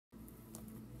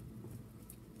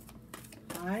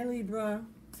Hi Libra,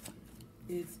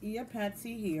 it's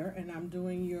Patsy here, and I'm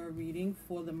doing your reading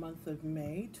for the month of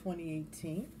May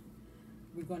 2018.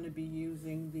 We're going to be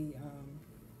using the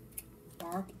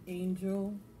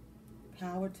Archangel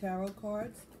Power Tarot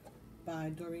cards by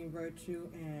Doreen Virtue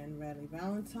and Radley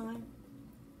Valentine,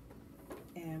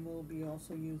 and we'll be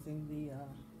also using the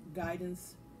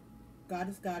Goddess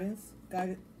Guidance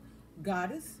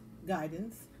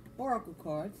Oracle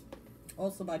cards,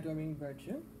 also by Doreen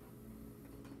Virtue.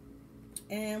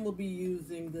 And we'll be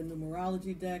using the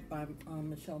numerology deck by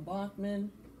Michelle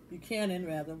Buchanan,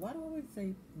 rather. Why do I always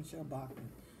say Michelle Bachman?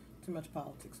 Too much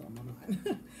politics on my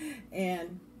mind.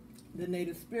 And the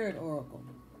Native Spirit Oracle.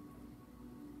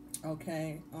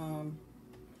 Okay.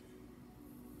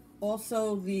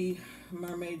 Also the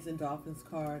Mermaids and Dolphins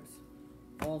cards,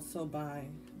 also by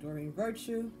Doreen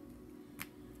Virtue.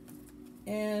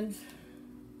 And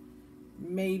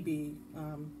maybe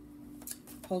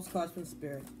postcards from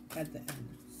Spirit at the end.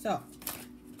 So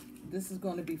this is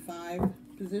going to be 5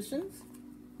 positions,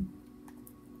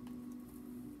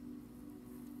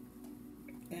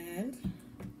 and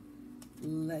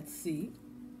let's see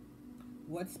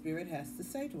what Spirit has to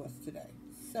say to us today.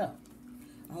 So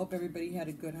I hope everybody had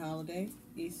a good holiday,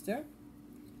 Easter,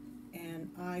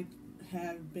 and I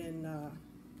have been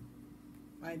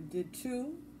I did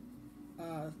 2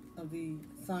 of the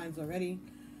signs already,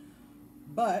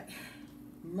 but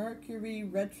Mercury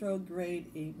retrograde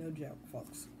ain't no joke,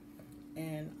 folks,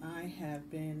 and I have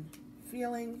been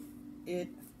feeling it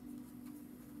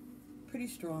pretty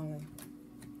strongly.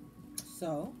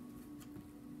 So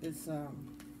it's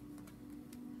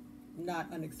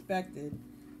not unexpected,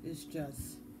 it's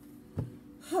just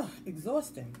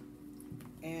exhausting,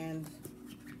 and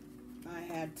I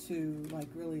had to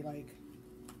really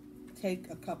take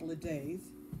a couple of days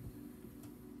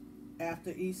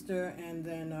after Easter, and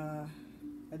then a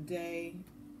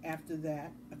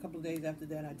couple of days after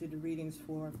that, I did the readings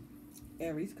for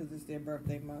Aries because it's their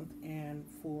birthday month, and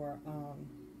for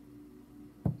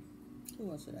who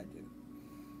else did I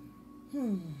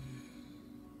do?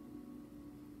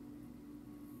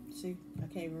 See, I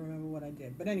can't even remember what I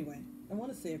did. But anyway, I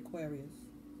want to say Aquarius.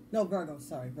 No, Virgo.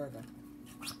 Sorry, Virgo,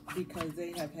 because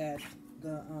they have had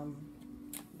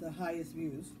the highest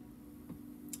views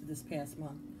this past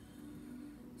month.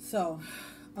 So,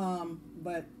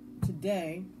 but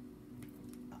today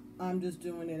I'm just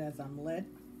doing it as I'm led,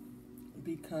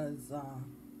 because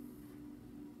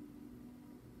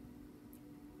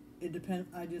it depends.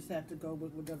 I just have to go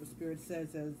with whatever Spirit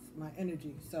says as my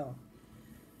energy. So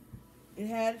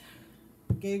it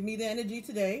gave me the energy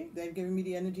today. They've given me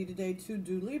the energy today to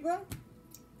do Libra,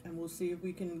 and we'll see if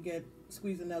we can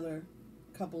squeeze another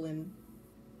couple in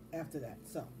after that.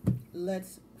 So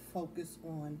let's focus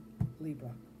on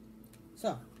Libra.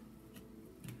 So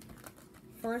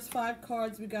first 5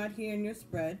 cards we got here in your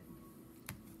spread.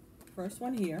 First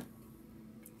one here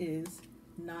is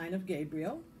 9 of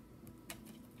Gabriel.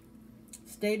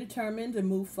 Stay determined and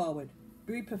move forward.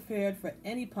 Be prepared for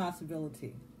any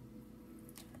possibility.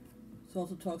 It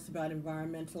also talks about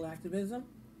environmental activism.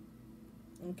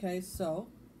 Okay, so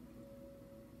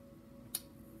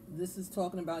this is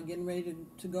talking about getting ready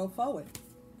to go forward.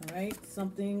 All right,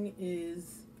 something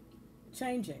is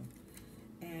changing,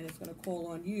 and it's going to call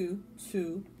on you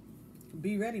to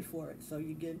be ready for it. So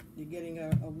you're getting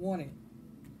a warning.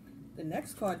 The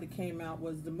next card that came out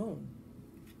was the Moon,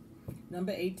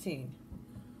 number 18.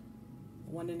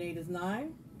 1 and 8 is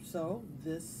 9. So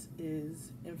this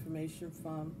is information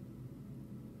from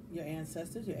your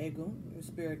ancestors, your Egum, your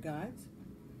spirit guides.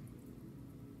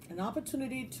 An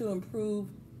opportunity to improve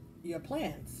your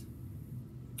plans.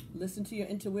 Listen to your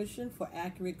intuition for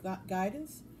accurate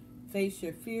guidance. Face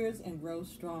your fears and grow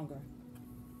stronger.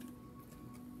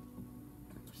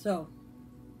 So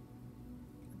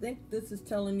I think this is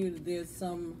telling you that there's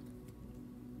some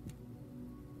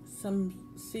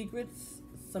secrets,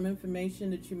 some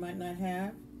information that you might not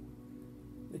have,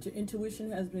 that your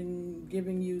intuition has been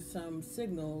giving you some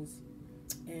signals,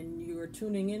 and you are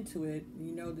tuning into it.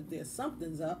 You know that there's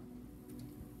something's up,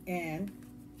 and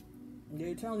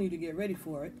they're telling you to get ready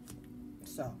for it.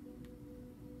 So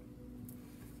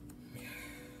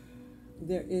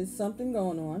there is something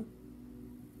going on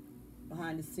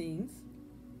behind the scenes,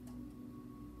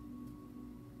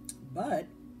 but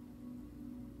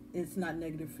it's not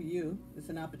negative for you. It's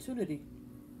an opportunity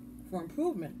for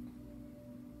improvement.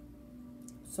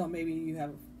 So maybe you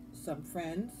have some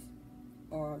friends,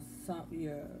 or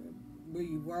where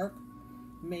you work,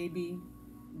 maybe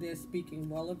they're speaking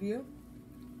well of you.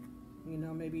 You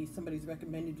know, maybe somebody's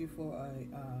recommended you for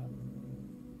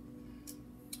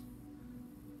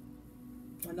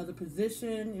a another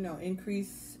position, you know,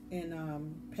 increase in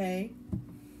pay,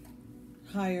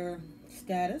 higher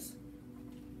status.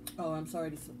 Oh, I'm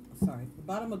sorry. Sorry. The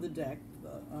bottom of the deck,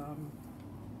 the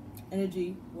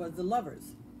energy was the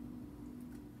Lovers.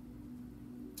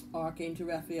 Archangel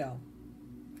Raphael.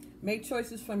 Make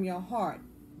choices from your heart.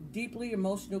 Deeply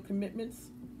emotional commitments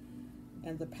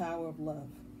and the power of love.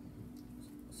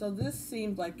 So this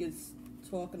seems like it's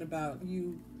talking about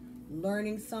you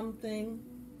learning something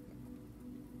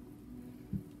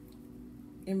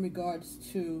in regards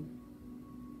to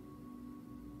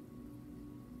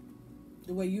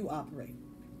the way you operate.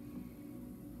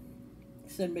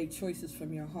 It said make choices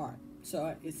from your heart.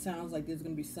 So it sounds like there's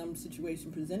going to be some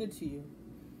situation presented to you,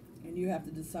 and you have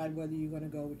to decide whether you're going to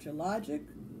go with your logic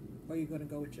or you're going to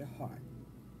go with your heart.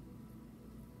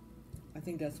 I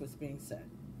think that's what's being said.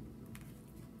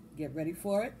 Get ready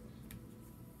for it.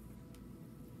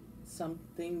 Some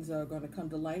things are going to come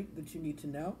to light that you need to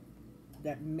know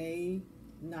that may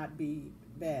not be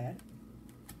bad.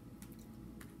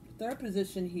 Third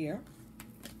position here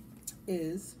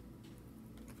is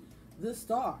the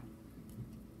Star.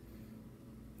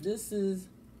 This is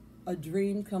a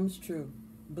dream comes true.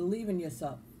 Believe in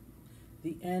yourself.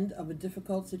 The end of a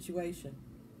difficult situation.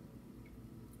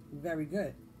 Very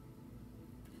good.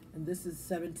 And this is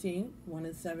 17. 1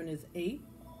 and 7 is 8.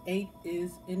 8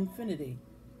 is infinity.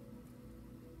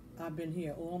 I've been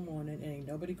here all morning and ain't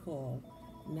nobody called.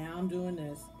 Now I'm doing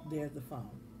this. There's the phone.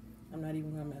 I'm not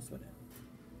even going to mess with it.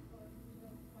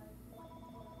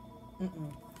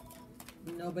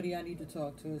 Nobody I need to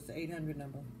talk to. It's the 800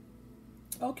 number.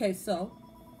 Okay, so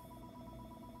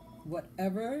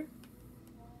whatever.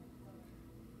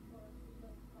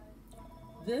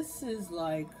 This is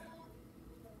like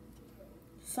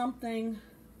something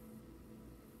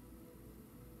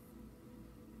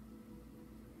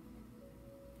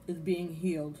is being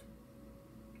healed.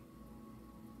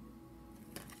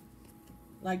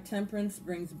 Like temperance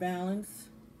brings balance,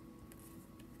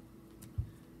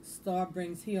 Star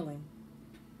brings healing.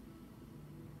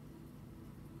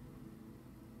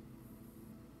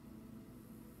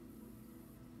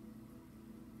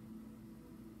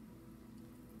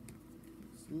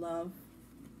 It's love,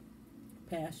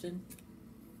 passion.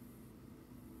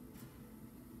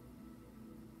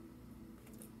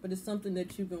 But it's something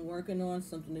that you've been working on,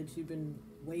 something that you've been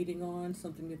waiting on,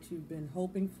 something that you've been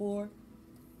hoping for.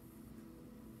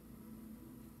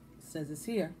 It says it's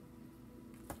here.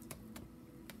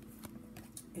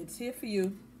 It's here for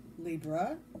you,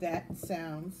 Libra. That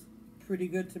sounds pretty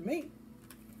good to me.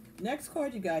 Next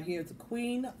card you got here is the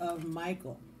Queen of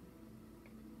Michael.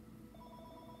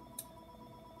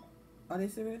 Are they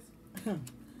serious?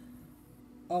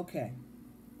 Okay.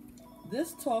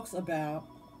 This talks about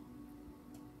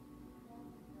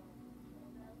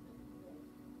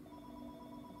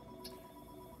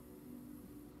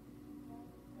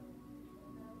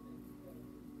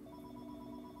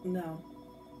no.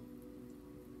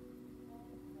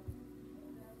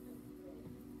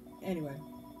 Anyway,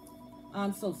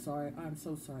 I'm so sorry. I'm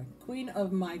so sorry. Queen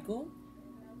of Michael.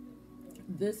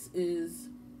 This is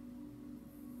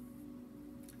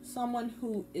someone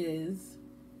who is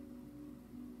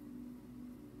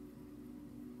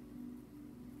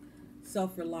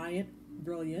self-reliant,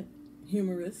 brilliant,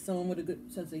 humorous, someone with a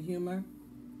good sense of humor,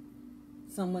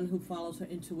 someone who follows her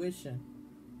intuition.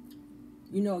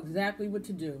 You know exactly what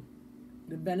to do.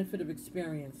 The benefit of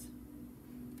experience.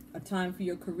 A time for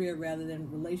your career rather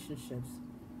than relationships.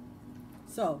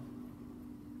 So,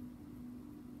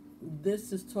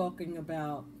 this is talking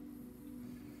about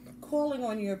calling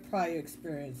on your prior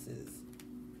experiences.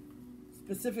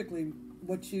 Specifically,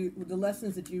 the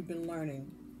lessons that you've been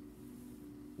learning.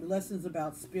 The lessons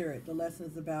about spirit, the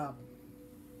lessons about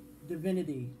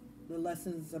divinity, the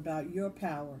lessons about your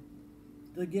power,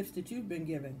 the gifts that you've been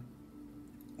given.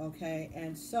 Okay,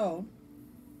 and so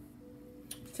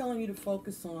telling you to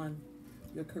focus on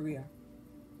your career.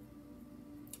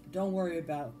 Don't worry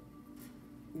about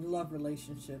love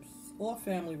relationships or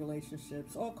family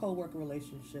relationships or co-worker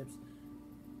relationships.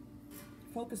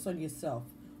 Focus on yourself.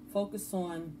 Focus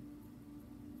on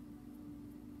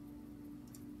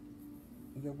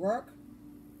your work.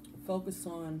 Focus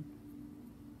on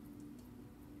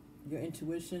your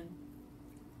intuition,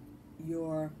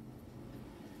 your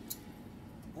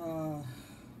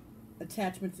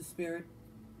attachment to spirit.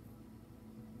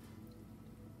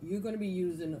 You're going to be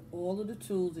using all of the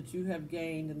tools that you have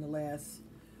gained in the last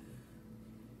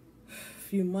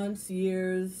few months,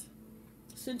 years,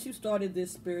 since you started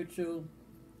this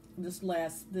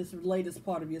latest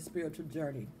part of your spiritual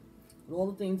journey.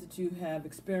 all the things that you have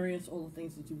experienced, all the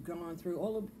things that you've gone through,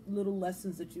 all the little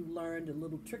lessons that you've learned, the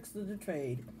little tricks of the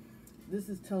trade. This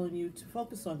is telling you to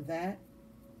focus on that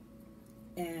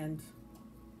and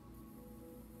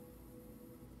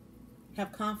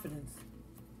have confidence.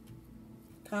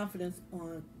 Confidence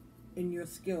in your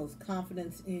skills,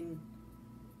 confidence in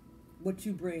what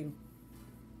you bring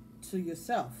to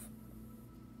yourself.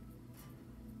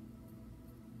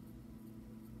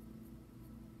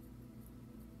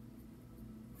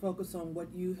 Focus on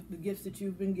the gifts that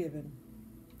you've been given.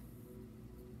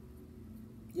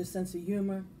 Your sense of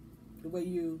humor, the way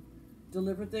you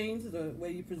deliver things, the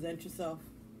way you present yourself.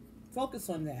 Focus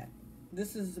on that.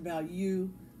 This is about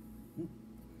you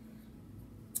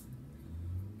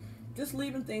just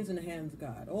leaving things in the hands of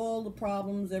God. All the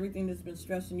problems, everything that's been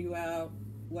stressing you out,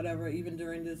 whatever, even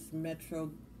during this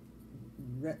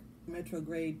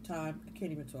retrograde time. I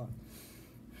can't even talk.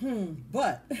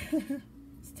 But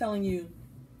it's telling you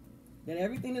that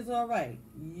everything is all right.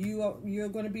 You're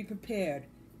going to be prepared.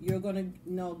 You're going to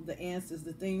know the answers,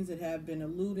 the things that have been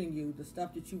eluding you, the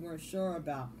stuff that you weren't sure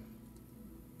about,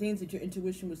 things that your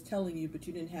intuition was telling you but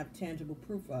you didn't have tangible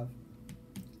proof of.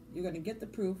 You're going to get the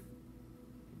proof.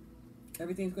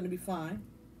 Everything's going to be fine.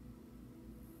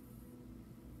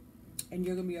 And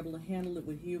you're going to be able to handle it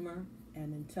with humor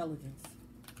and intelligence.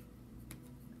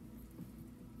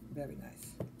 Very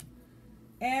nice.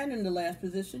 And in the last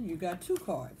position, you got 2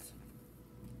 cards.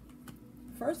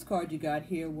 First card you got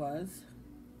here was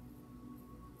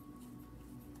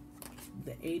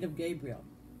the 8 of Gabriel.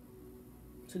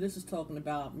 So this is talking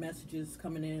about messages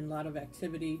coming in, a lot of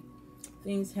activity,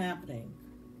 things happening,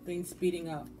 things speeding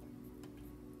up,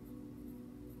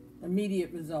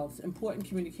 immediate results, important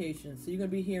communications. So you're going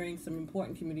to be hearing some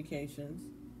important communications.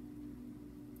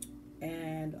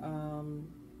 And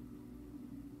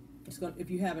if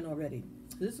you haven't already.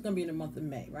 So this is going to be in the month of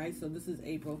May, right? So this is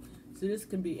April. So this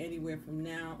can be anywhere from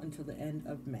now until the end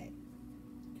of May.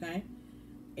 Okay?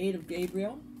 8 of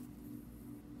Gabriel.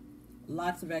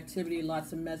 Lots of activity,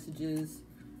 lots of messages.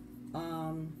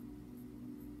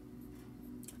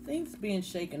 Things being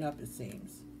shaken up, it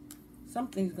seems.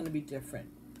 Something's going to be different.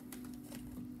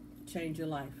 Change your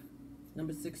life.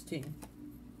 Number 16.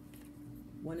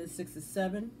 1 and 6 is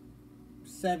 7.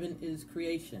 7 is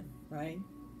creation, right?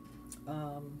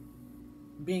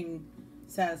 Being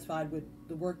satisfied with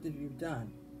the work that you've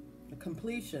done. A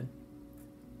completion.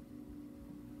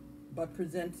 But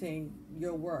presenting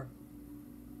your work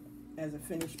as a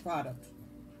finished product.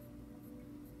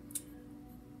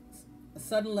 A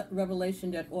sudden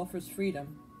revelation that offers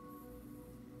freedom.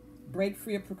 Break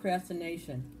free of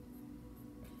procrastination.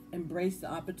 Embrace the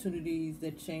opportunities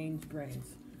that change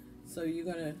brings. So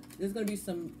there's gonna be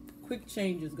some quick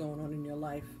changes going on in your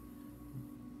life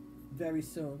very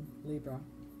soon, Libra.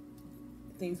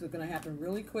 Things are gonna happen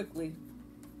really quickly,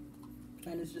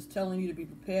 and it's just telling you to be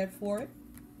prepared for it.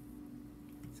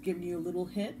 It's giving you a little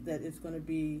hint that it's gonna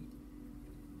be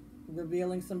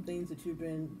revealing some things that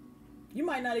you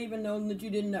might not even know that you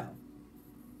didn't know.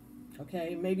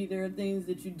 Okay, maybe there are things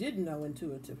that you didn't know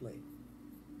intuitively,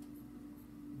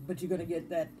 but you're going to get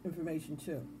that information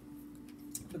too.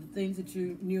 But the things that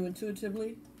you knew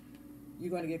intuitively, you're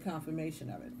going to get confirmation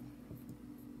of it.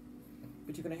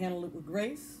 But you're going to handle it with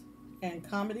grace and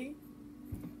comedy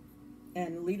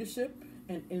and leadership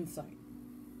and insight.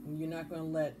 And you're not going to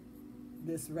let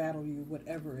this rattle you,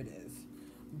 whatever it is.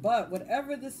 But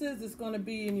whatever this is, it's going to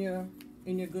be in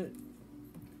your good.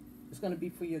 It's going to be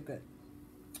for your good.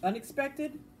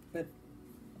 Unexpected, but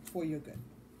for your good.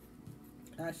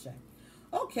 Ashe.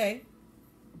 Okay.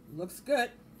 Looks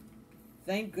good.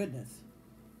 Thank goodness.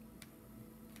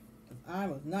 'Cause I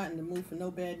was not in the mood for no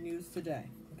bad news today.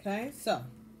 Okay? So,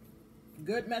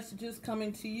 good messages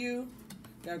coming to you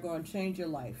that are going to change your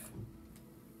life.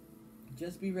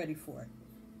 Just be ready for it.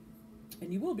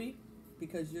 And you will be,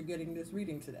 because you're getting this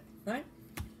reading today. Right?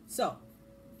 So,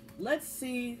 let's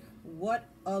see what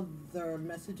other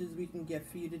messages we can get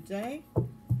for you today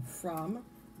from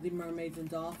the Mermaids and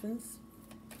Dolphins.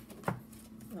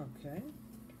 Okay.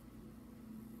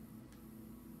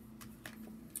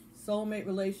 Soulmate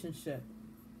relationship.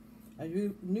 A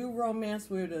new romance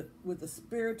with a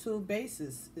spiritual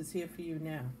basis is here for you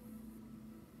now.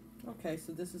 Okay,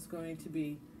 so this is going to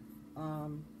be,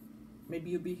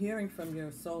 maybe you'll be hearing from your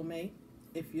soulmate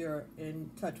if you're in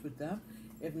touch with them.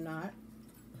 If not,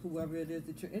 whoever it is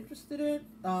that you're interested in,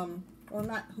 or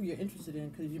not who you're interested in,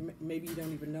 because maybe you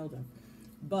don't even know them.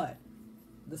 But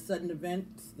the sudden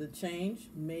events, the change,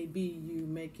 may be you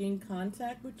making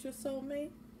contact with your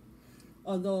soulmate.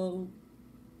 Although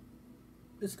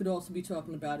this could also be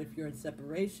talking about if you're in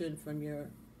separation from your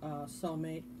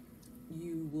soulmate,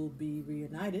 you will be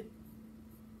reunited.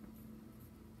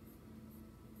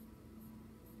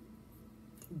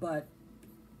 But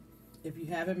if you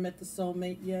haven't met the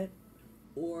soulmate yet,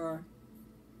 or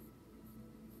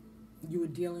you were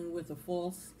dealing with a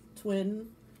false twin,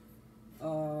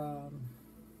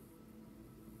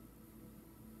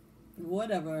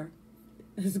 whatever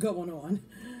is going on,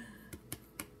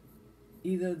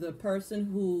 either the person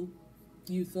who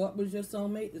you thought was your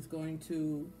soulmate is going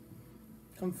to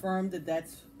confirm that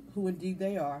that's who indeed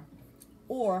they are,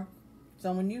 or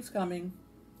someone new's coming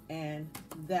and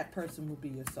that person will be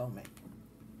your soulmate.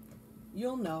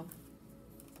 You'll know.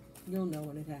 You'll know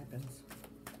when it happens.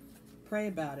 Pray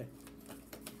about it.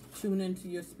 Tune into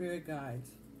your spirit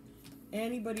guides.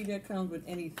 Anybody that comes with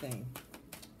anything,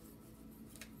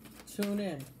 tune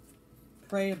in.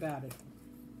 Pray about it.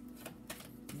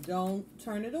 Don't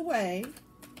turn it away,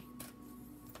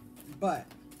 but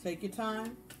take your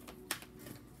time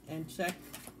and check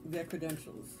their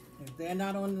credentials. If they're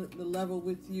not on the level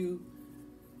with you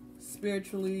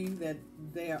spiritually, that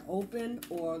they are open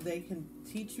or they can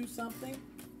teach you something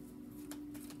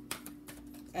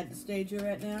at the stage you're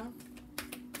at now,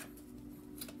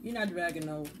 you're not dragging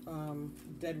no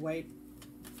dead weight.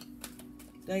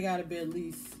 They got to be at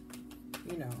least,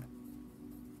 you know,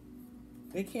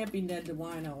 they can't be Ned the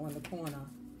Wino on the corner.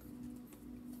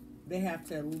 They have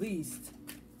to at least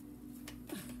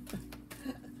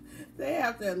they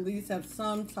have to at least have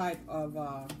some type of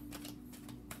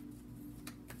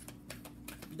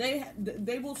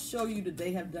they will show you that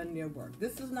they have done their work.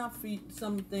 This is not for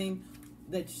something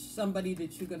that somebody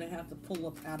that you're going to have to pull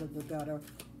up out of the gutter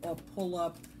or pull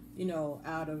up, you know,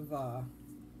 out of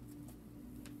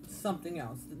something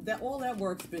else. That all that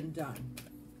work's been done.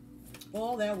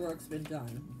 All that work's been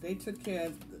done. They took care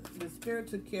of, the spirit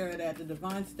took care of that. The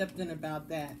divine stepped in about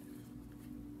that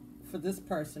for this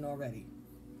person already.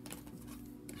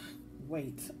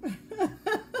 Wait.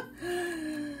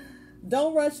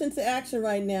 Don't rush into action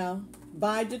right now.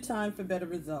 Bide your time for better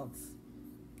results.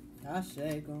 Ashe,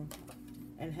 go.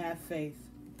 And have faith.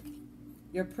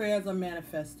 Your prayers are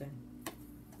manifesting.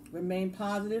 Remain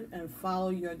positive and follow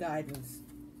your guidance.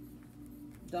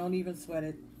 Don't even sweat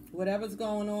it. Whatever's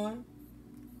going on,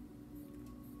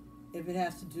 if it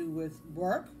has to do with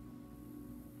work,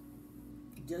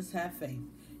 just have faith.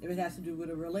 If it has to do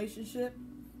with a relationship,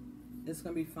 it's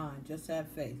going to be fine. Just have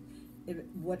faith. If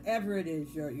whatever it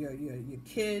is, your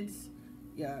kids,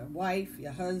 your wife,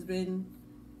 your husband,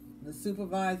 the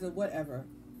supervisor, whatever,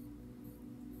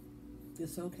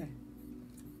 it's okay.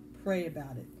 Pray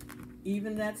about it.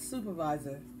 Even that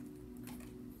supervisor,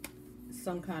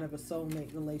 some kind of a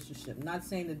soulmate relationship. I'm not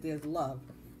saying that there's love.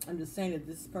 I'm just saying that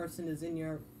this person is in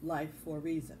your life for a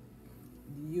reason.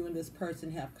 You and this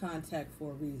person have contact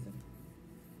for a reason.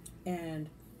 And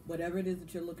whatever it is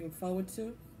that you're looking forward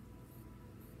to,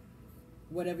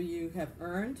 whatever you have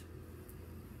earned,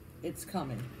 it's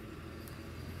coming.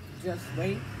 Just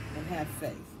wait and have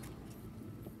faith.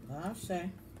 Ashe.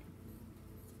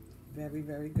 Very,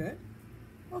 very good.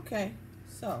 Okay,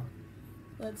 so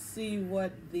let's see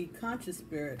what the Conscious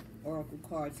Spirit Oracle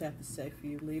cards have to say for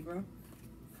you, Libra,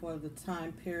 for the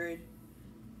time period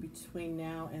between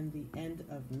now and the end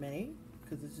of May,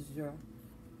 because this is your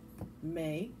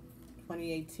May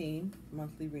 2018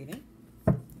 monthly reading.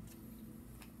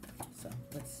 So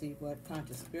let's see what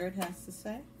Conscious Spirit has to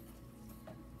say.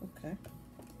 Okay.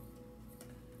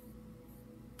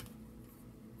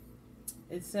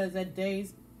 It says at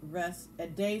day's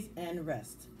end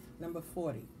rest. Number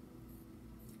 40.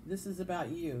 This is about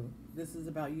you. This is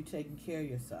about you taking care of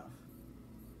yourself.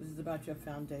 This is about your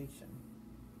foundation.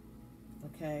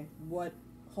 Okay? What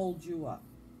holds you up?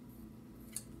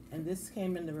 And this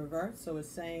came in the reverse, so it's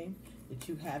saying that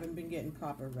you haven't been getting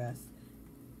proper rest.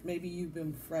 Maybe you've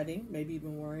been fretting. Maybe you've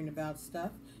been worrying about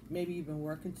stuff. Maybe you've been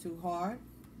working too hard.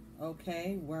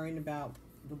 Okay? Worrying about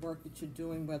the work that you're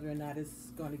doing, whether or not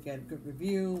it's going to get a good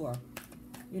review, or,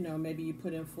 you know, maybe you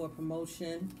put in for a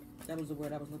promotion. That was the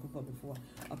word I was looking for before.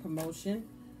 A promotion.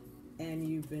 And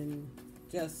you've been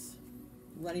just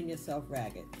running yourself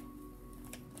ragged.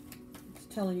 It's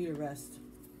telling you to rest.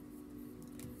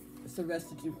 It's the rest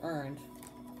that you've earned.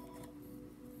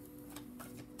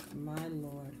 My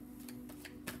Lord.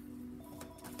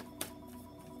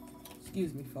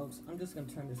 Excuse me, folks. I'm just going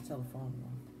to turn this telephone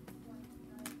on.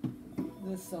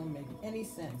 This don't make any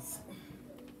sense.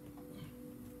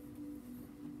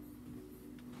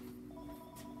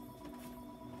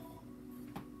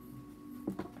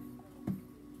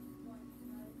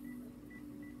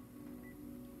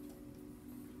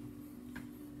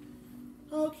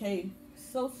 Okay,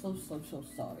 so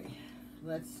sorry.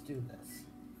 Let's do this.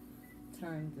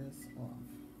 Turn this off.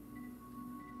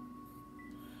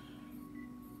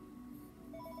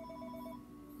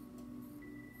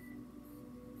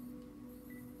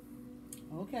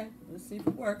 Okay, let's see if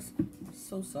it works.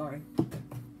 So sorry.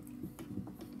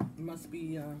 It must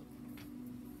be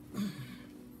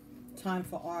time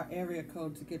for our area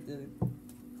code to get the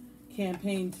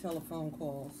campaign telephone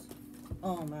calls.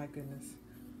 Oh my goodness.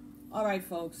 All right,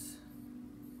 folks.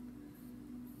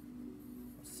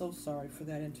 So sorry for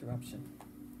that interruption.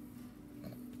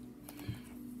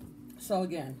 So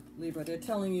again, Libra, they're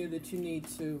telling you that you need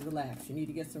to relax. You need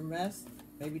to get some rest,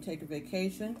 maybe take a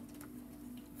vacation,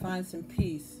 find some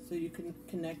peace so you can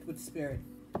connect with spirit.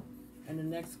 And the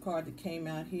next card that came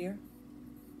out here,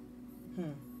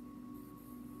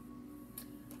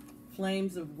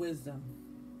 Flames of Wisdom,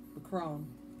 the Crone.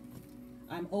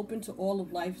 I'm open to all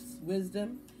of life's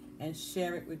wisdom and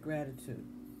share it with gratitude.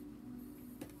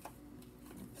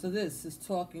 So this is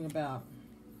talking about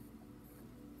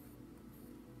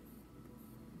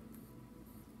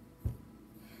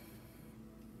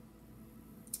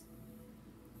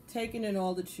taking in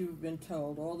all that you've been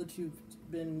told, all that you've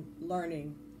been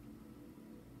learning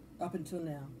up until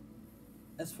now,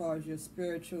 as far as your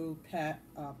spiritual path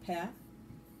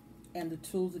and the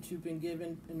tools that you've been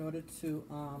given in order to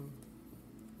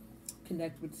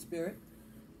connect with spirit,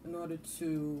 in order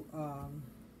to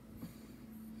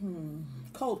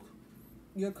cope,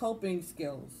 your coping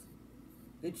skills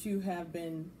that you have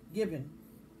been given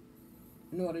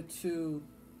in order to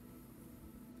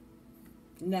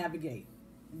navigate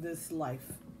this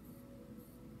life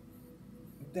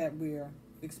that we're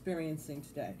experiencing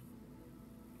today.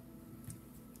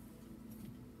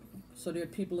 So there are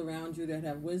people around you that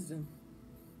have wisdom.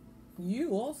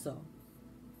 You also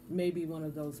may be one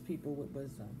of those people with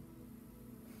wisdom.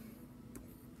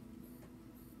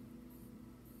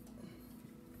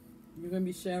 You're going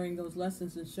to be sharing those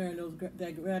lessons and sharing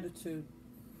that gratitude.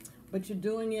 But you're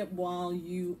doing it while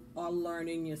you are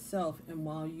learning yourself and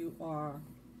while you are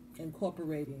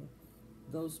incorporating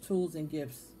those tools and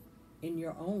gifts in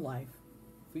your own life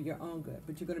for your own good.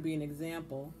 But you're going to be an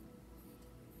example.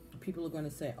 People are going to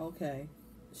say, okay,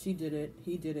 she did it,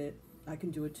 he did it, I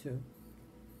can do it too.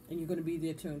 And you're going to be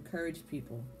there to encourage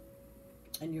people.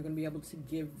 And you're going to be able to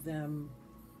give them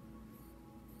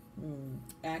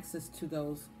access to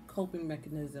those coping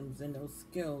mechanisms and those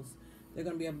skills. They're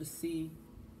going to be able to see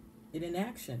it in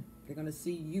action. They're going to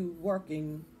see you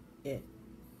working it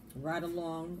right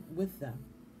along with them.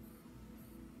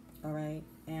 All right?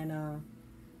 And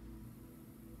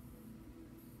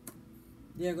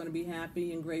they're going to be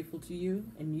happy and grateful to you,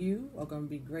 and you are going to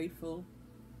be grateful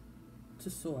to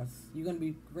Source. You're going to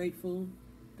be grateful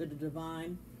that the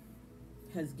Divine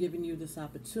has given you this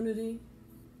opportunity,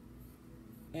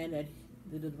 and that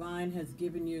the Divine has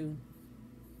given you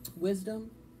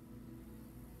wisdom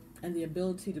and the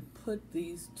ability to put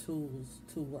these tools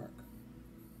to work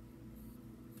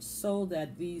so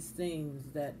that these things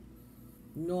that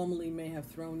normally may have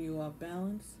thrown you off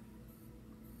balance,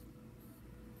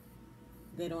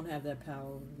 they don't have that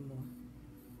power anymore,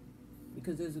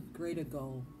 because there's a greater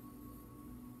goal.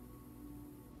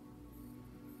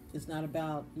 It's not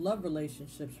about love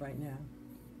relationships right now.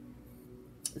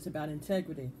 It's about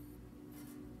integrity.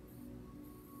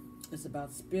 It's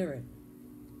about spirit.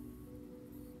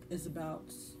 It's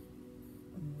about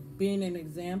being an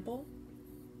example,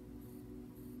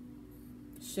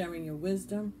 sharing your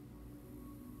wisdom,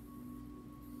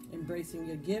 embracing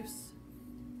your gifts,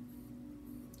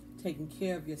 taking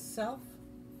care of yourself,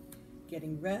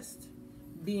 getting rest,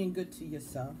 being good to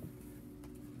yourself,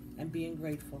 and being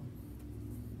grateful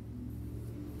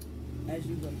as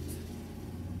you wait.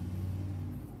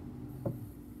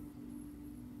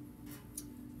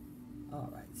 All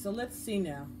right, so let's see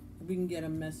now if we can get a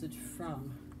message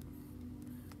from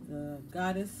the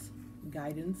Goddess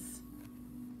Guidance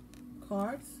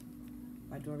cards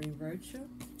by Doreen Virtue.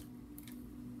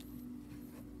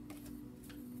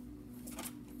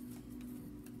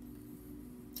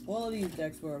 All of these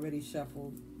decks were already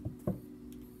shuffled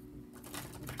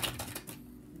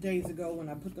days ago when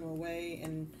I put them away,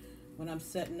 and when I'm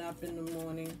setting up in the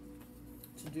morning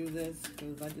to do this,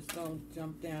 because I just don't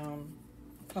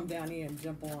come down here and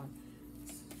jump on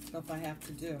stuff I have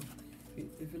to do.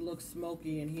 If it looks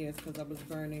smoky in here, it's because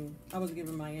I was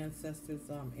giving my ancestors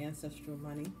ancestral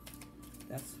money.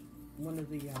 That's one of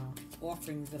the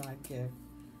offerings that I give,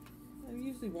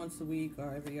 usually once a week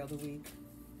or every other week.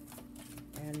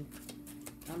 And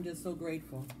I'm just so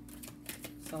grateful.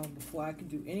 So before I could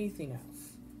do anything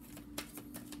else,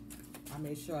 I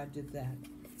made sure I did that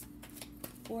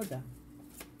for them.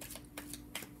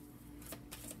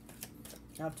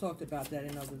 I've talked about that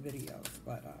in other videos,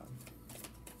 but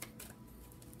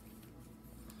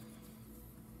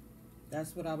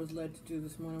that's what I was led to do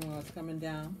this morning when I was coming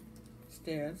down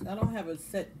downstairs. I don't have a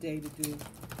set day to do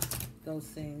those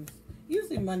things.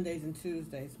 Usually Mondays and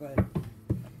Tuesdays, but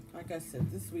like I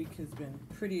said, this week has been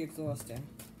pretty exhausting.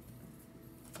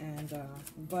 And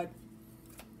but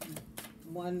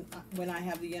when I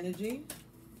have the energy,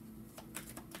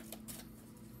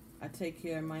 I take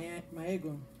care of my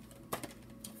ego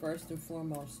first and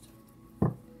foremost.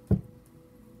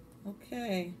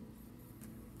 Okay.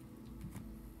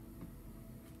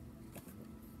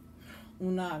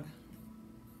 Unag.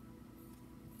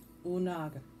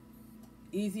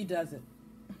 Easy does it.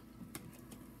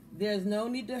 There's no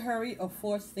need to hurry or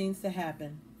force things to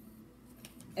happen.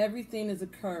 Everything is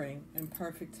occurring in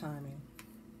perfect timing.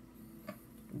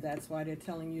 That's why they're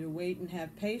telling you to wait and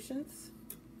have patience.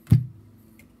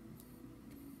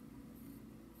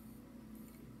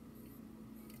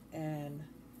 And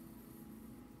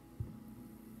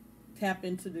tap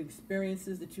into the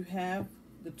experiences that you have,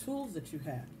 the tools that you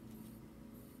have.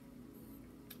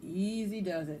 Easy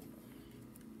does it.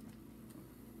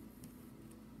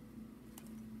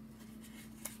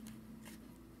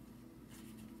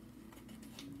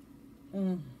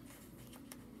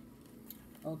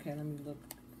 Okay, let me look.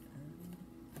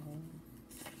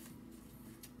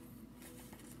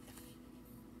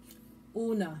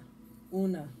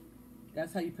 Una.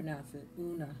 That's how you pronounce it,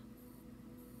 Una.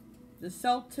 The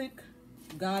Celtic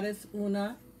goddess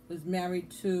Una was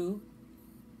married to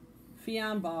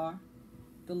Fianbar,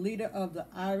 the leader of the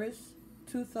Irish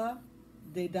Tuatha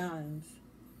De Danann.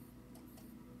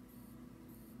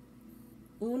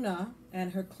 Una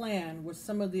and her clan were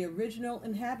some of the original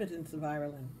inhabitants of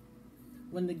Ireland.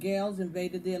 When the Gaels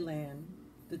invaded their land,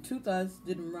 the Tuathas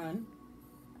didn't run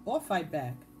or fight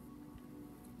back.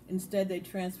 Instead, they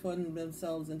transformed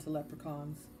themselves into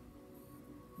leprechauns.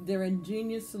 Their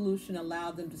ingenious solution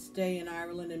allowed them to stay in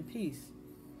Ireland in peace.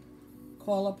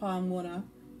 Call upon Una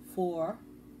for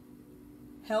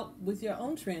help with your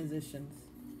own transitions,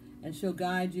 and she'll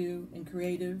guide you in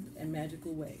creative and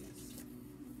magical ways.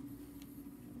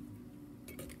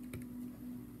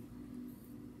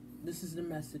 This is the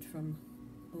message from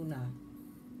Una.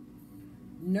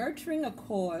 Nurturing a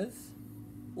cause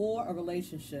or a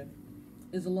relationship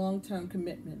is a long-term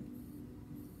commitment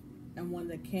and one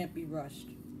that can't be rushed.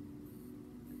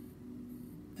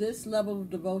 This level of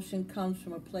devotion comes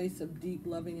from a place of deep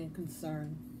loving and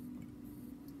concern.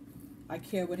 I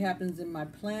care what happens in my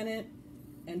planet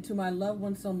and to my loved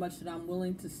ones so much that I'm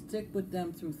willing to stick with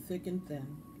them through thick and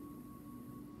thin.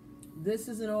 This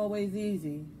isn't always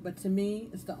easy, but to me,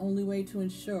 it's the only way to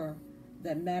ensure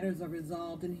that matters are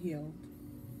resolved and healed.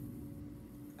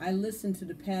 I listen to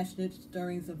the passionate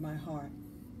stirrings of my heart.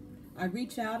 I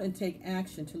reach out and take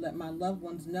action to let my loved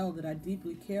ones know that I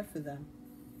deeply care for them.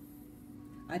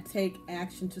 I take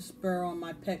action to spur on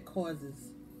my pet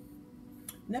causes.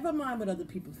 Never mind what other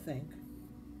people think.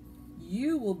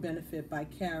 You will benefit by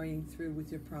carrying through with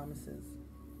your promises.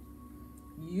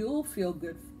 You'll feel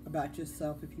good about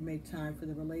yourself if you make time for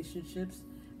the relationships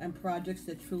and projects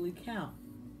that truly count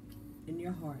in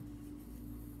your heart.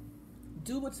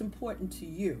 Do what's important to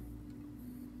you,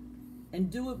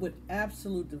 and do it with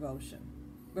absolute devotion.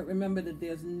 But remember that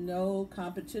there's no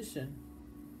competition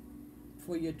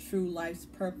for your true life's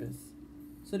purpose.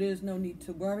 So there's no need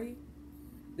to worry,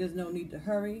 there's no need to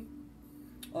hurry,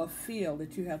 or feel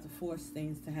that you have to force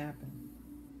things to happen.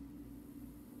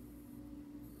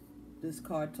 This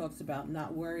card talks about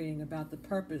not worrying about the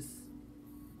purpose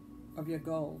of your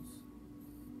goals.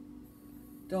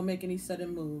 Don't make any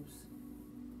sudden moves.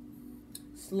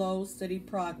 Slow, steady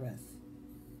progress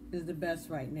is the best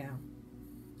right now.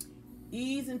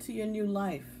 Ease into your new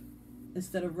life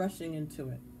instead of rushing into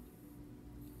it.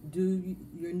 Do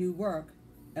your new work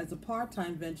as a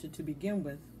part-time venture to begin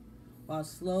with, while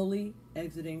slowly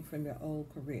exiting from your old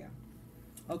career.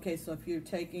 Okay, so if you're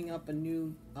taking up a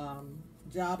new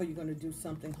job, or you're going to do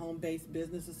something home-based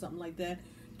business or something like that,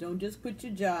 don't just quit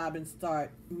your job and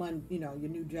start your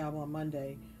new job on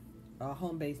Monday,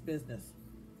 home-based business.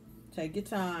 Take your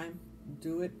time,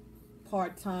 do it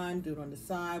part-time, do it on the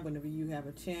side whenever you have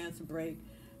a chance, a break,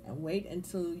 and wait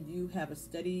until you have a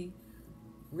steady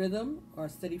rhythm or a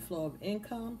steady flow of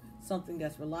income, something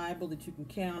that's reliable that you can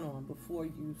count on before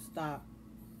you stop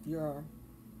your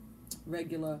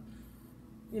regular,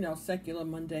 secular,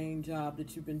 mundane job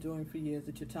that you've been doing for years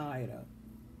that you're tired of.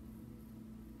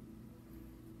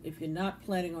 If you're not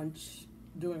planning on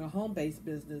doing a home-based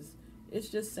business, it's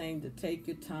just saying to take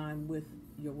your time with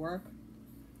your work.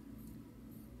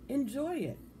 Enjoy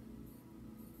it.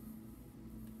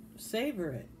 Savor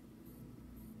it.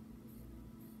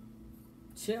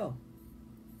 Chill.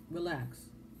 Relax.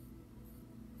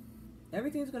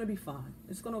 Everything's going to be fine.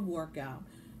 It's going to work out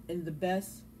in the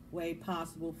best way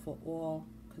possible for all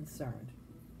concerned.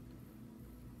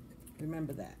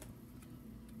 Remember that.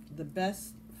 The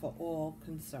best for all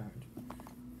concerned.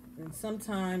 And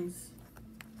sometimes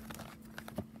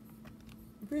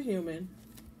we're human.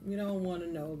 We don't want to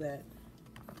know that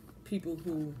people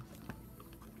who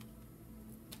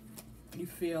you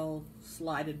feel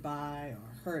slighted by or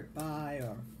hurt by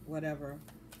or whatever,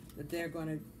 that they're going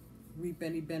to reap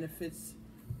any benefits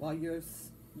while you're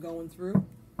going through.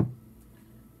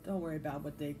 Don't worry about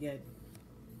what they get.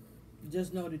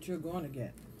 Just know that you're going to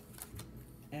get.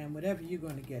 And whatever you're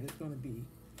going to get is going to be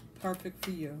perfect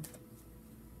for you.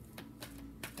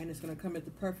 And it's going to come at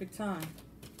the perfect time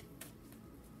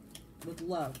with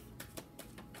love.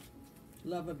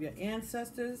 Love of your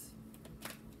ancestors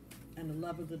and the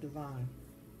love of the divine.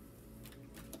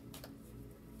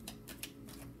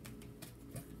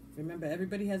 Remember,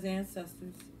 everybody has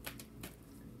ancestors,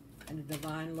 and the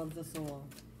divine loves us all.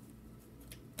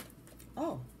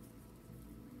 Oh,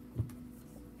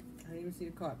 I didn't even see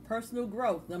the card. Personal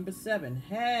growth, number 7.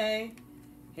 Hey,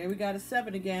 here we got a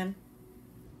 7 again.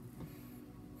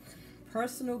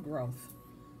 Personal growth.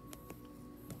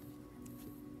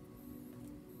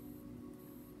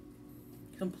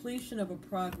 Completion of a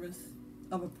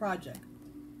project.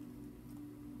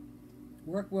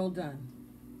 Work well done.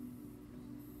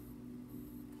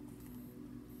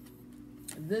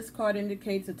 This card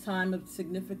indicates a time of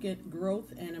significant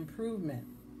growth and improvement.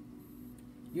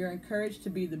 You're encouraged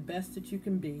to be the best that you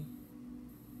can be.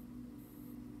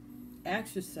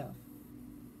 Ask yourself,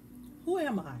 who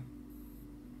am I?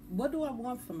 What do I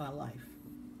want for my life?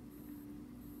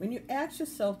 When you ask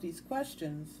yourself these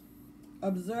questions,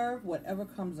 observe whatever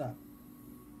comes up.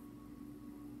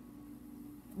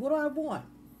 What do I want?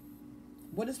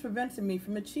 What is preventing me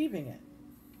from achieving it?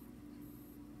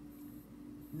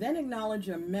 Then acknowledge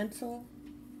your mental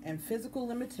and physical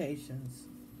limitations.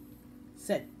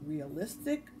 Set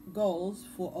realistic goals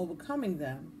for overcoming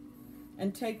them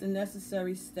and take the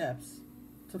necessary steps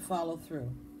to follow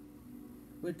through.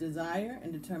 With desire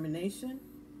and determination,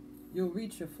 you'll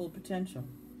reach your full potential.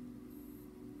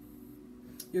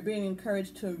 You're being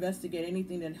encouraged to investigate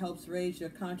anything that helps raise your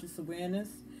conscious awareness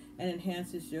and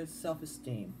enhances your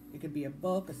self-esteem. It could be a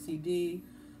book, a CD,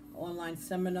 online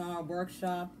seminar,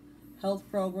 workshop, health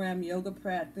program, yoga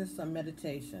practice, or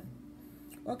meditation.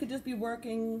 Or it could just be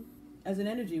working as an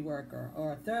energy worker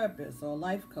or a therapist or a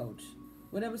life coach,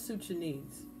 whatever suits your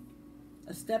needs.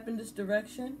 A step in this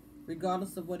direction,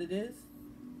 regardless of what it is,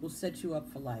 will set you up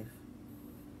for life.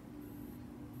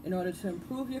 In order to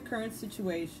improve your current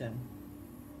situation,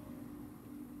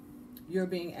 you're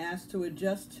being asked to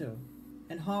adjust to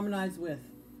and harmonize with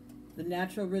the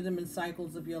natural rhythm and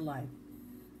cycles of your life.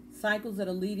 Cycles that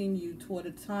are leading you toward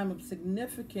a time of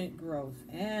significant growth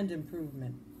and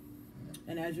improvement.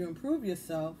 And as you improve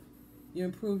yourself, you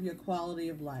improve your quality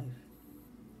of life.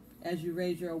 As you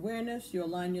raise your awareness, you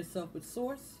align yourself with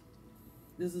Source.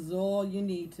 This is all you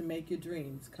need to make your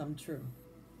dreams come true.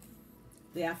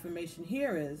 The affirmation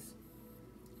here is,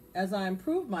 as I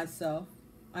improve myself,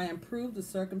 I improve the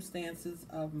circumstances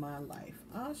of my life.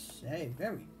 Ashe,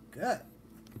 very good.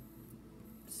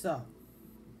 So,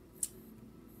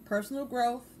 personal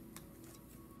growth,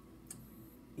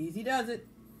 easy does it.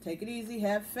 Take it easy,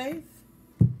 have faith.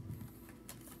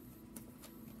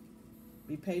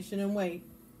 Be patient and wait.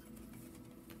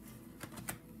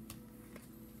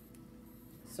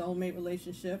 Soulmate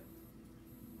relationship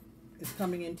is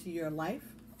coming into your life.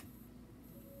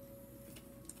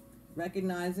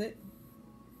 Recognize it.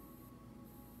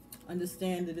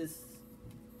 Understand that it's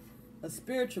a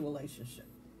spiritual relationship.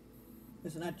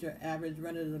 It's not your average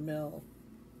run-of-the-mill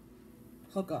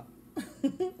hookup.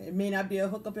 It may not be a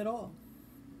hookup at all.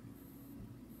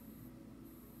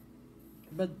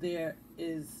 But there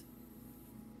is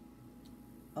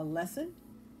a lesson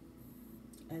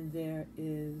and there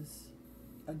is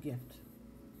a gift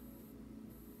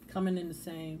coming in the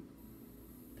same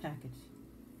package.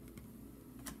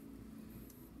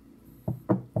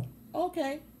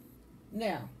 Okay,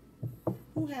 now,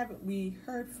 who haven't we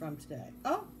heard from today?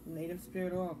 Oh, Native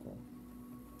Spirit Oracle.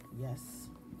 Yes.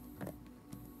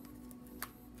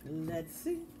 Let's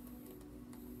see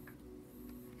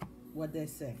what they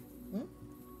say.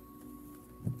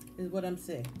 Is what I'm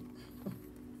saying.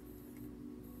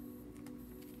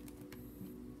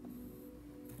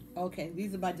 Okay,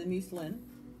 these are by Denise Lynn.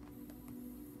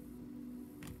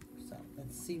 So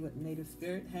let's see what Native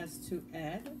Spirit has to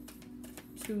add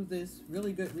to this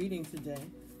really good reading today.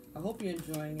 I hope you're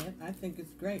enjoying it. I think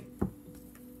it's great.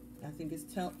 I think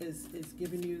it's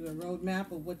giving you a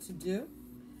roadmap of what to do.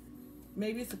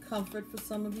 Maybe it's a comfort for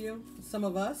some of you, some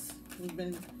of us who've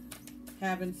been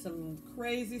having some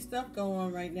crazy stuff going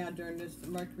on right now during this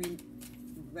Mercury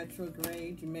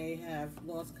retrograde. You may have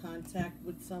lost contact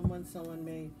with someone.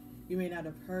 You may not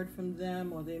have heard from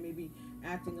them, or they may be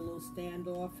acting a little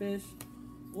standoffish,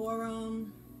 or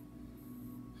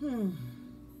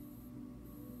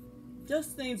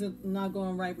just things are not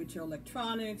going right with your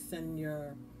electronics and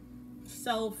your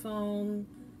cell phone,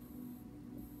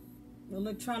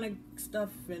 electronic stuff,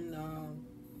 and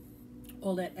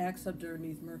all that acts up during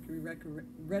these Mercury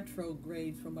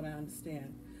retrogrades, from what I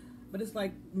understand. But it's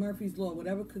like Murphy's Law.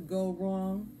 Whatever could go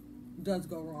wrong does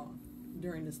go wrong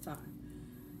during this time.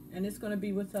 And it's going to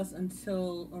be with us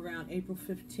until around April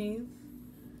 15th,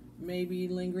 maybe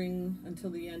lingering until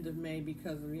the end of May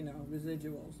because of,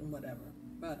 residuals and whatever.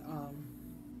 But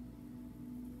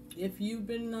if you've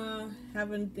been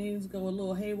having things go a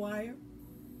little haywire,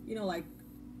 like,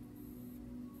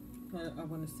 I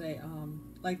want to say,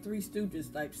 like Three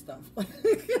Stooges type stuff.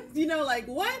 Like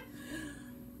what?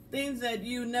 Things that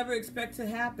you never expect to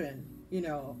happen.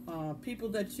 People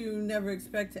that you never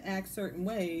expect to act certain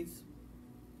ways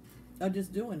are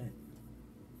just doing it.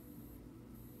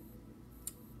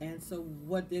 And so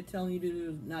what they're telling you to do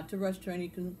is not to rush to any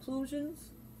conclusions,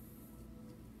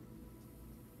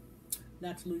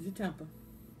 not to lose your temper.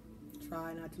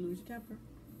 Try not to lose your temper.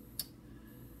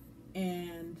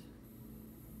 And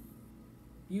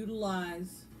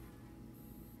utilize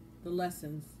the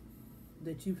lessons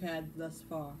that you've had thus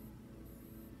far.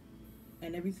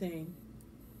 And everything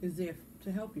is there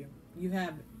to help you. You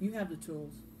have the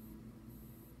tools.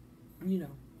 And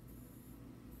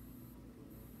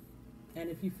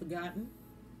if you've forgotten,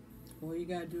 all you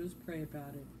gotta do is pray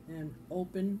about it and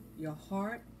open your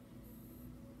heart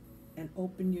and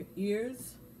open your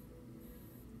ears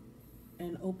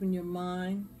and open your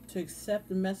mind to accept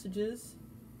the messages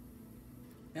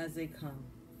as they come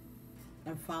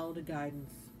and follow the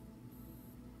guidance.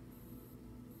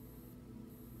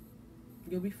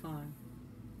 You'll be fine.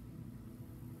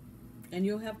 And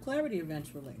you'll have clarity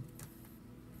eventually.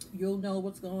 You'll know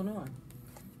what's going on.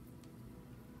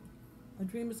 A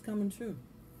dream is coming true.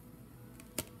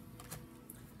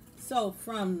 So,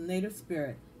 from Native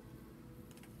Spirit,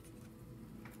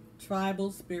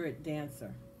 Tribal Spirit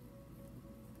Dancer.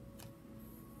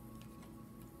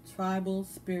 Tribal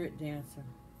Spirit Dancer.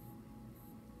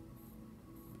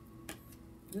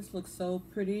 This looks so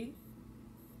pretty.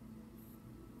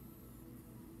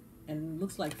 And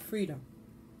looks like freedom.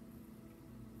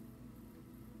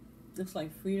 Looks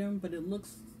like freedom, but it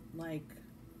looks like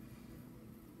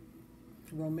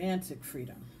romantic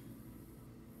freedom.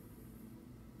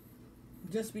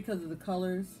 Just because of the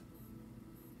colors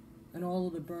and all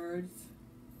of the birds,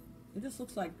 it just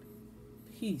looks like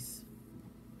peace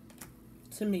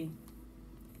to me.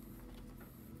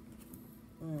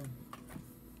 All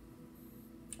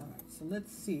right, so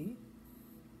let's see.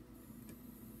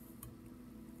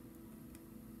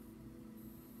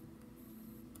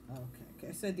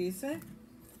 Okay, so decent.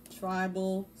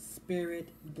 Tribal Spirit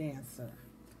Dancer.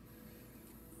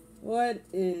 What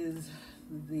is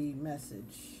the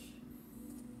message?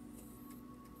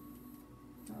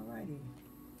 Alrighty.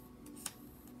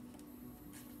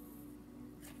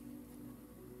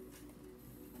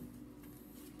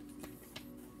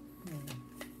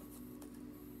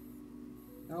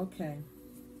 Okay.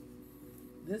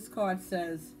 This card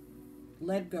says,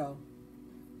 let go.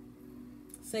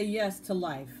 Say yes to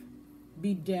life.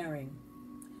 Be daring.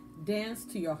 Dance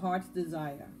to your heart's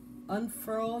desire.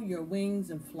 Unfurl your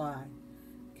wings and fly.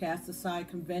 Cast aside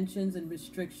conventions and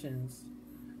restrictions.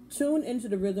 Tune into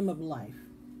the rhythm of life.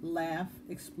 Laugh,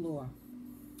 explore.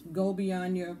 Go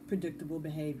beyond your predictable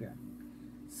behavior.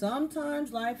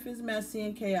 Sometimes life is messy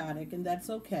and chaotic, and that's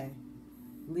okay.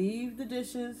 Leave the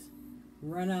dishes.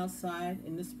 Run outside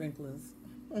in the sprinklers.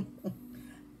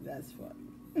 That's funny.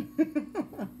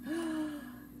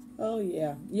 Oh,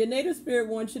 yeah. Your native spirit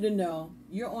wants you to know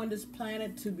you're on this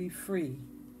planet to be free.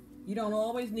 You don't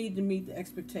always need to meet the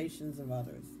expectations of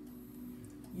others.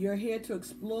 You're here to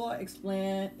explore,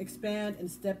 expand,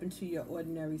 and step into your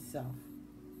ordinary self.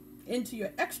 Into your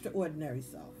extraordinary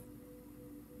self.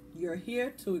 You're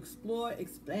here to explore,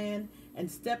 expand,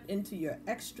 and step into your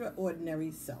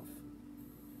extraordinary self.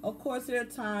 Of course, there are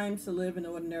times to live an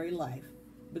ordinary life,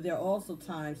 but there are also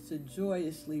times to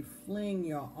joyously fling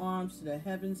your arms to the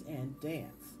heavens and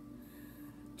dance.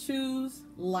 Choose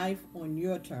life on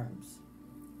your terms.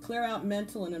 Clear out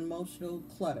mental and emotional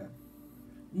clutter.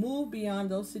 Move beyond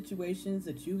those situations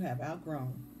that you have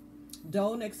outgrown.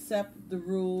 Don't accept the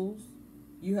rules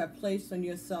you have placed on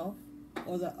yourself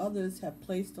or that others have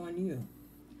placed on you.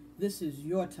 This is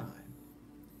your time.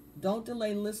 Don't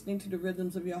delay listening to the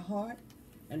rhythms of your heart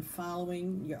and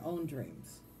following your own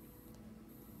dreams.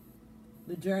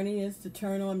 The journey is to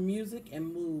turn on music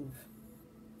and move.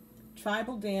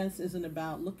 Tribal dance isn't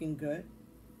about looking good.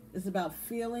 It's about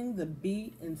feeling the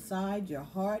beat inside your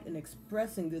heart and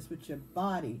expressing this with your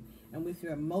body and with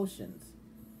your emotions.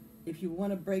 If you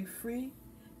want to break free,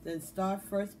 then start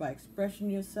first by expressing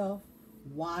yourself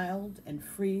wild and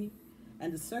free,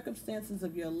 and the circumstances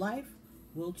of your life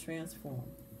will transform.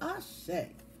 Ashe.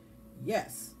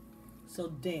 Yes. So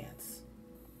dance.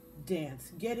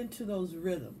 Dance. Get into those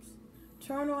rhythms.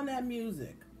 Turn on that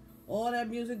music. All that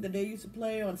music that they used to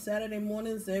play on Saturday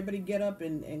mornings, everybody get up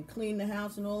and clean the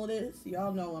house and all of this.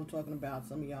 Y'all know what I'm talking about,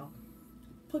 some of y'all.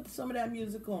 Put some of that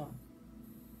music on.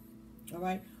 All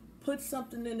right? Put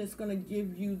something in that's going to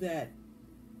give you that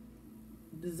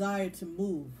desire to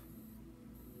move.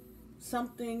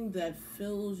 Something that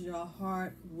fills your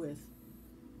heart with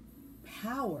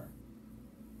power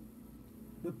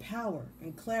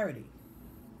and clarity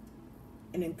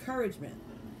and encouragement.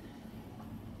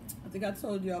 I think I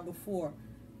told y'all before,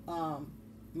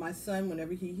 my son,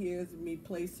 whenever he hears me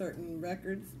play certain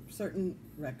records,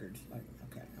 like,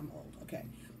 okay, I'm old, okay,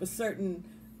 but certain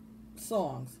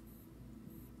songs,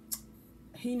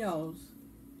 he knows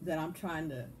that I'm trying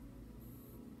to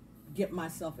get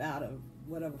myself out of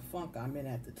whatever funk I'm in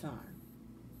at the time.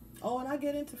 Oh, and I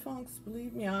get into funks,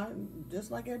 believe me, I'm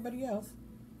just like everybody else.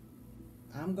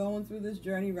 I'm going through this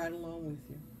journey right along with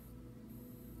you.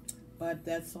 But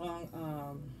that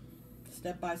song,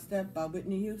 Step by Step by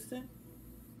Whitney Houston,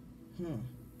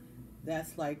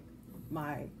 that's like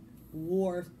my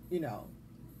war,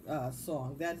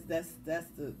 song. That's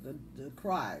the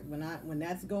cry. When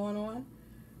that's going on,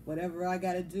 whatever I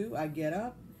got to do, I get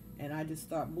up and I just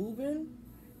start moving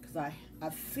because I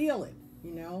feel it.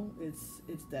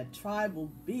 It's that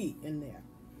tribal beat in there,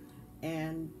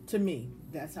 and to me,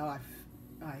 that's how I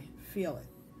feel it.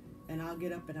 And I'll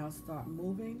get up and I'll start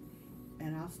moving,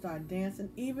 and I'll start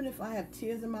dancing. Even if I have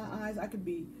tears in my eyes, I could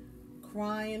be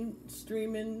crying,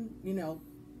 streaming,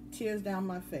 tears down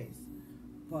my face.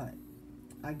 But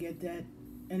I get that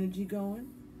energy going,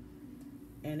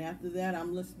 and after that,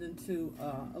 I'm listening to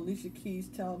Alicia Keys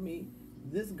tell me,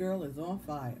 this girl is on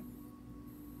fire.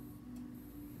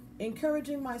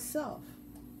 Encouraging myself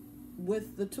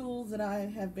with the tools that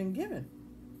I have been given.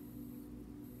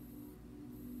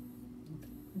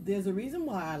 There's a reason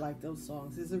why I like those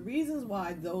songs. There's a reason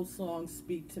why those songs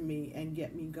speak to me and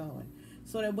get me going.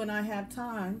 So that when I have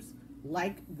times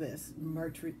like this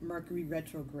Mercury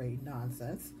retrograde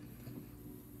nonsense,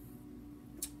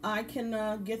 I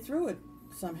can get through it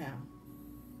somehow.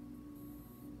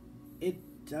 It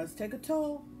does take a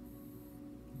toll,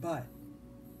 but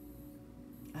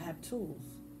I have tools.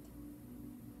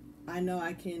 I know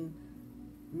I can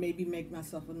maybe make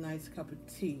myself a nice cup of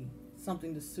tea,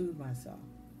 something to soothe myself.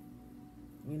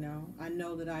 I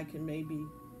know that I can maybe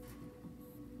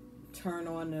turn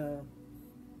on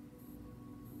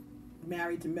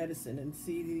Married to Medicine and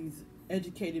see these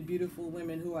educated, beautiful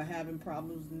women who are having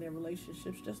problems in their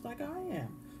relationships just like I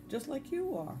am, just like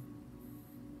you are.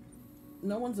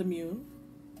 No one's immune.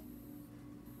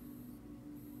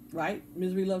 Right?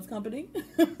 Misery loves company.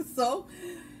 So,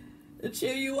 to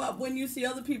cheer you up when you see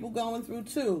other people going through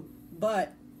too.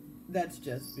 But that's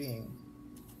just being,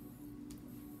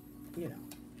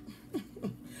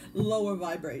 lower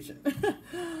vibration.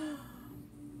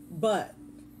 But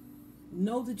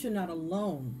know that you're not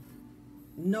alone.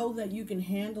 Know that you can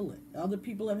handle it. Other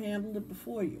people have handled it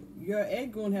before you. Your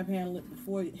egg-grown have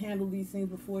handled these things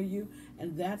before you,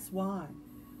 and that's why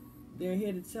they're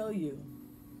here to tell you,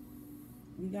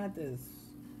 you got this.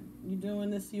 You're doing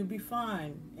this, you'll be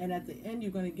fine. And at the end,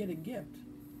 you're going to get a gift.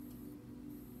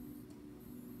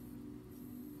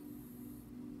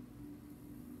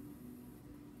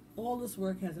 All this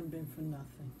work hasn't been for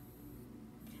nothing.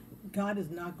 God is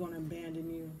not going to abandon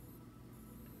you.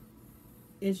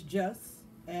 It's just,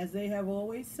 as they have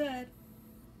always said,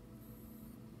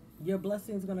 your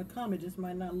blessing is going to come. It just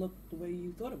might not look the way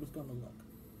you thought it was going to look.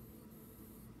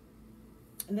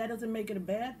 And that doesn't make it a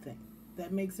bad thing.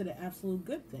 That makes it an absolute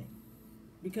good thing,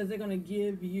 because they're going to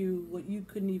give you what you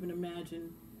couldn't even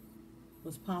imagine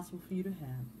was possible for you to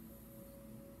have.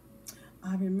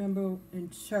 I remember in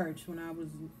church when I was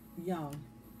young,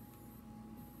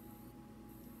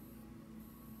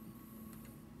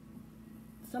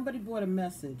 somebody brought a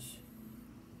message,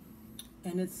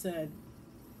 and it said,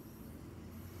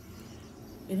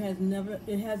 it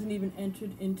hasn't even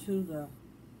entered into the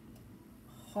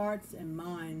hearts and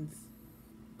minds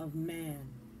of man,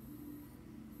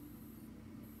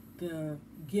 the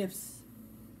gifts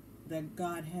that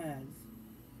God has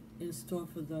in store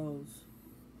for those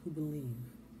who believe.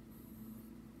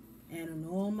 And in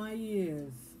all my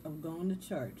years of going to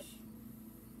church,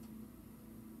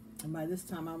 and by this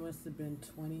time I must have been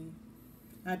 20,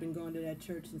 I've been going to that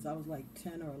church since I was like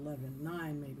 10 or 11,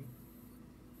 9 maybe.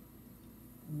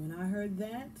 And when I heard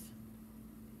that,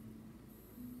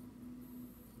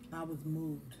 I was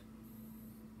moved.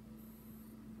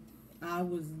 I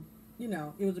was,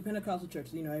 it was a Pentecostal church,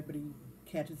 everybody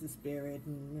catches the spirit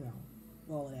and,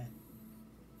 all of that.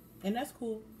 And that's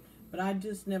cool, but I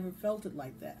just never felt it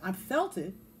like that. I felt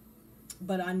it,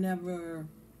 but I never,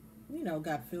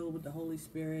 got filled with the Holy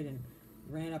Spirit and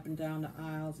ran up and down the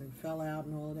aisles and fell out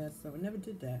and all of that stuff. I never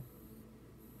did that.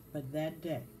 But that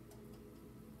day,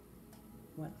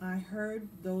 when I heard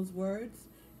those words,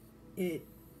 it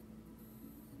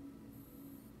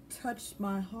touched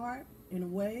my heart in a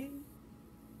way.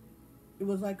 It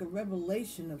was like a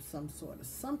revelation of some sort of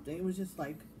something. It was just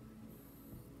like,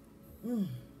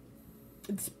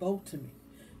 it spoke to me.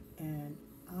 And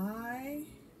I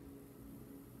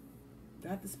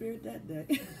got the Spirit that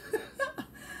day.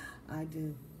 I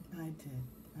did. I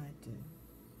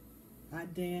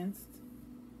danced.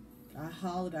 I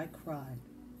hollered. I cried.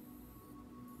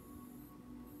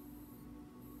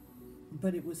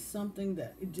 But it was something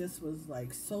that it just was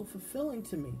like so fulfilling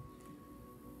to me.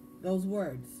 Those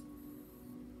words.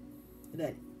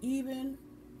 That even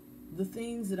the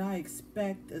things that I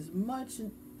expect, as much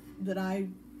that I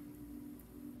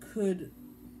could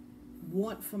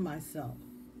want for myself,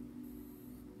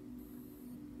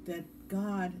 that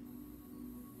God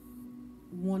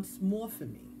wants more for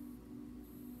me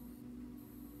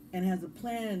and has a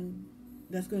plan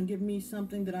that's going to give me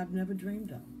something that I've never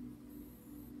dreamed of.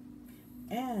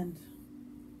 And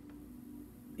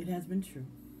it has been true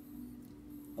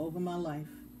over my life.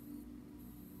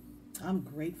 I'm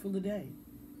grateful today.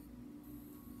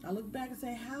 I look back and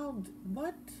say,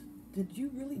 what? Did you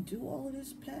really do all of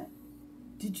this, Pat?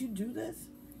 Did you do this?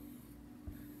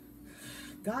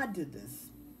 God did this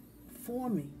for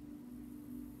me.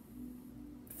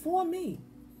 For me.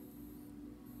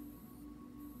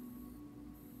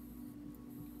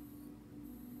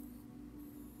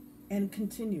 And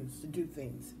continues to do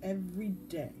things every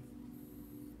day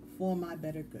for my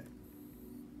better good.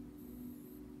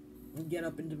 And get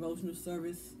up in devotional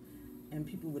service and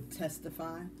people would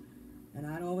testify, and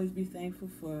I'd always be thankful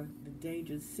for the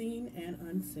dangers seen and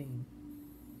unseen,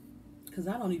 because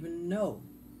I don't even know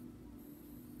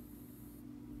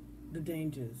the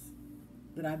dangers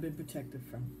that I've been protected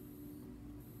from.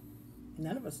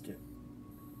 None of us do.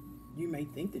 You may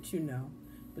think that you know,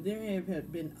 but there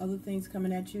have been other things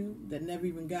coming at you that never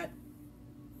even got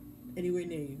anywhere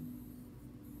near you,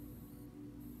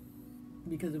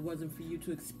 because it wasn't for you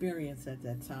to experience at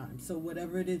that time. So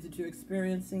whatever it is that you're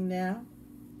experiencing now,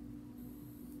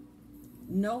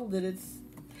 know that it's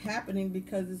happening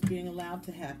because it's being allowed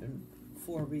to happen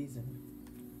for a reason.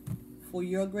 For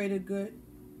your greater good,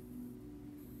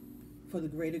 for the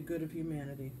greater good of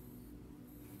humanity.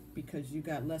 Because you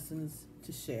got lessons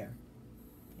to share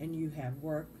and you have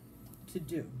work to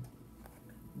do.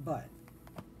 But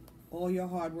all your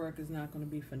hard work is not going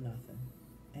to be for nothing.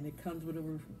 And it comes with a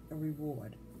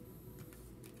reward.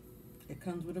 It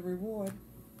comes with a reward.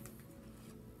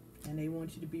 And they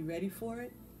want you to be ready for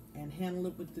it and handle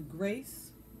it with the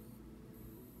grace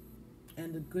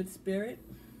and the good spirit,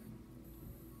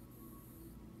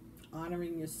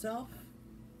 honoring yourself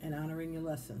and honoring your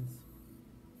lessons.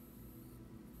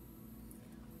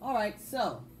 All right,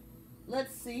 so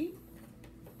let's see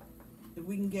if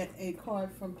we can get a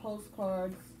card from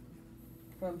Postcards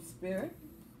from Spirit.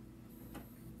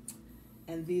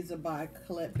 And these are by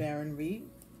Colette Baron Reed.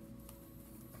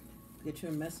 Get you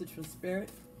a message from Spirit.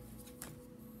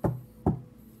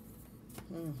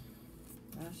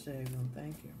 I shaved them,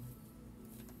 thank you.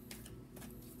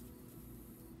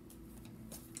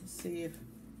 Let's see if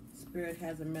Spirit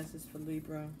has a message for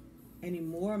Libra. Any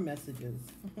more messages?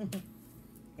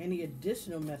 Any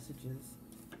additional messages?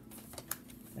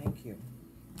 Thank you.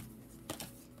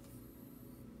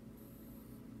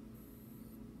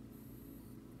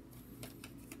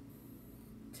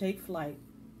 Take flight.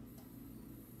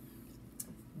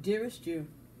 Dearest you,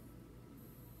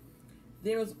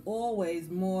 there is always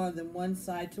more than one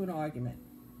side to an argument.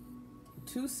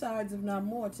 Two sides, if not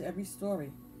more, to every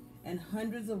story, and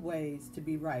hundreds of ways to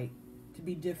be right, to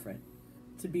be different,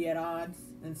 to be at odds,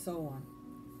 and so on.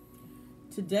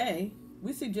 Today,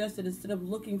 we suggest that instead of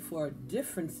looking for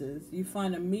differences, you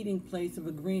find a meeting place of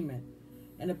agreement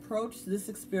and approach this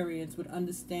experience with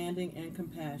understanding and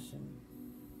compassion.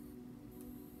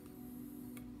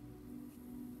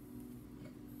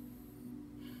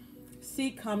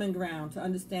 Seek common ground to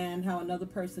understand how another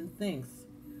person thinks,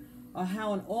 or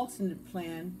how an alternate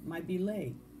plan might be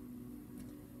laid.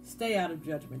 Stay out of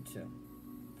judgment too.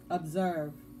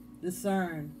 Observe,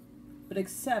 discern, but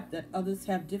accept that others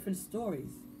have different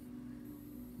stories,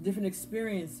 different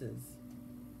experiences,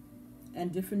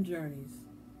 and different journeys.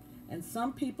 And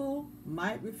some people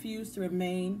might refuse to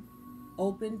remain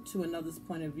open to another's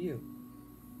point of view.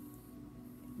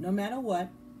 No matter what,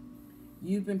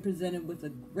 you've been presented with a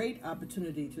great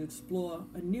opportunity to explore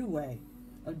a new way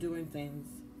of doing things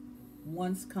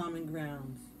once common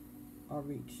grounds are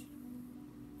reached.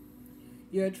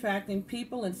 You're attracting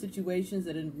people and situations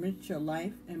that enrich your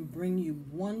life and bring you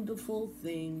wonderful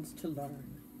things to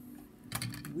learn.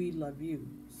 We love you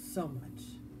so much.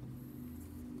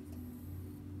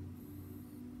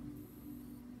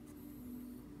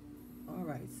 All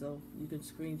right, so you can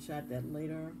screenshot that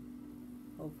later.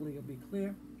 Hopefully it'll be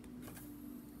clear.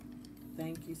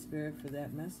 Thank you, Spirit, for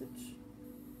that message.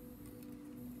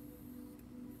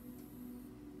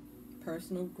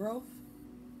 Personal growth,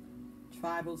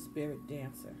 tribal spirit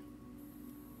dancer.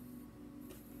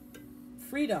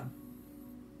 Freedom.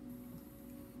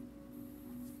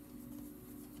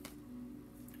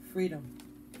 Freedom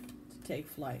to take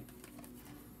flight.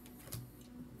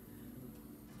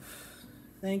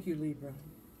 Thank you, Libra.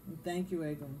 And thank you,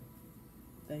 Egon.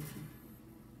 Thank you.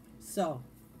 So,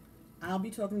 I'll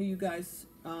be talking to you guys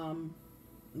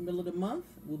middle of the month.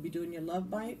 We'll be doing your love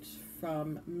bite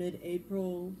from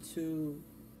mid-April to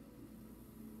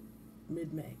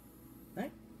mid-May,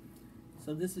 right?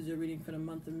 So this is your reading for the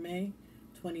month of May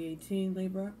 2018,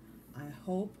 Libra. I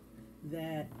hope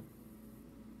that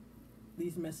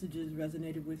these messages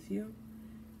resonated with you.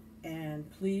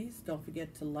 And please don't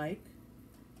forget to like,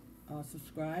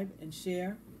 subscribe, and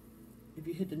share. If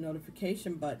you hit the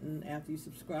notification button after you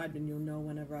subscribe, then you'll know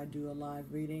whenever I do a live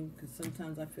reading, because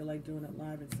sometimes I feel like doing it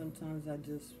live and sometimes I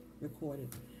just record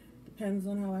it. Depends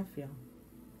on how I feel.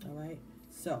 All right?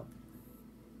 So,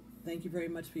 thank you very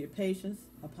much for your patience.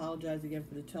 I apologize again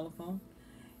for the telephone.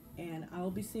 And I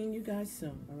will be seeing you guys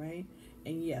soon, all right?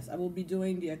 And yes, I will be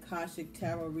doing the Akashic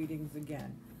Tarot readings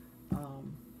again.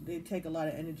 They take a lot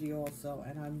of energy also,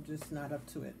 and I'm just not up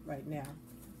to it right now.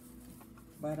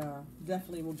 But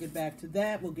definitely we'll get back to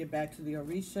that. We'll get back to the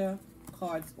Orisha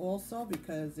cards also,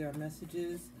 because there are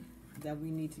messages that we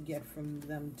need to get from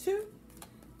them too.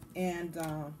 And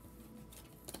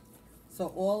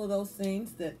so all of those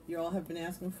things that you all have been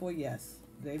asking for, yes,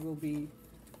 they will be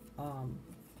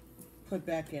put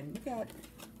back in. We got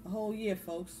a whole year,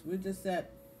 folks. We're just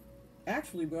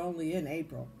actually we're only in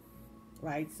April,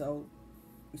 right? So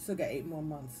we still got 8 more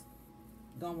months.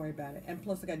 Don't worry about it. And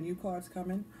plus I got new cards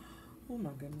coming. Oh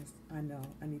my goodness, I know,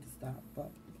 I need to stop,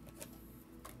 but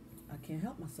I can't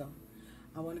help myself.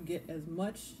 I want to get as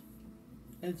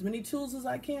many tools as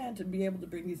I can to be able to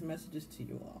bring these messages to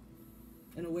you all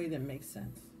in a way that makes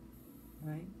sense,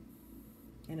 right?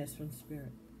 And it's from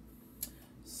Spirit.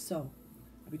 So,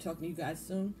 I'll be talking to you guys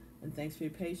soon, and thanks for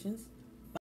your patience.